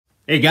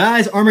Hey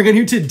guys, Arm&Gun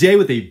here today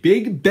with a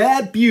big,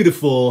 bad,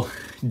 beautiful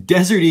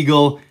Desert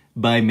Eagle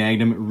by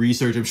Magnum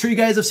Research. I'm sure you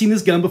guys have seen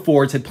this gun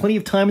before. It's had plenty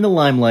of time in the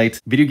limelight,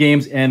 video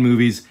games and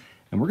movies,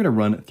 and we're gonna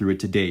run through it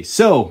today.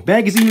 So,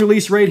 magazine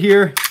release right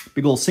here,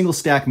 big old single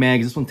stack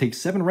mags. This one takes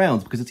 7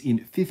 rounds because it's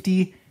in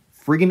 50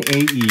 friggin'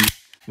 AE.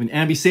 An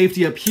ambi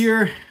safety up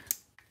here,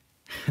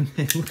 and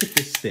then look at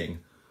this thing.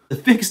 A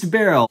fixed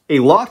barrel, a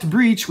locked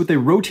breech with a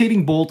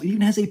rotating bolt, it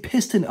even has a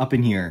piston up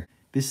in here.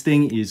 This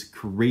thing is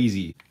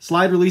crazy.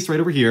 Slide release right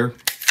over here.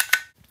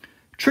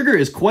 Trigger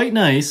is quite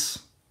nice.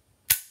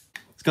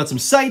 It's got some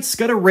sights,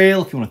 got a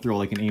rail if you want to throw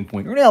like an aim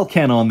point or an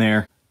L-can on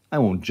there. I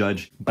won't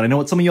judge, but I know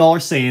what some of y'all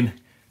are saying.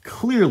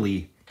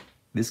 Clearly,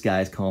 this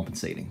guy's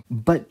compensating.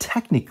 But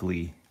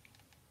technically,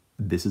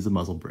 this is a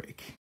muzzle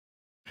brake.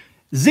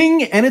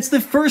 Zing! And it's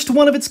the first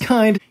one of its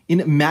kind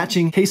in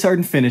matching case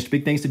hardened finished.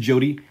 Big thanks to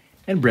Jody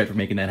and Brett for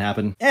making that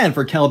happen. And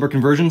for caliber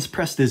conversions,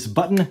 press this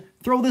button,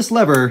 throw this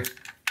lever,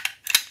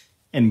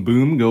 and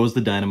boom goes the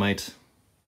dynamite.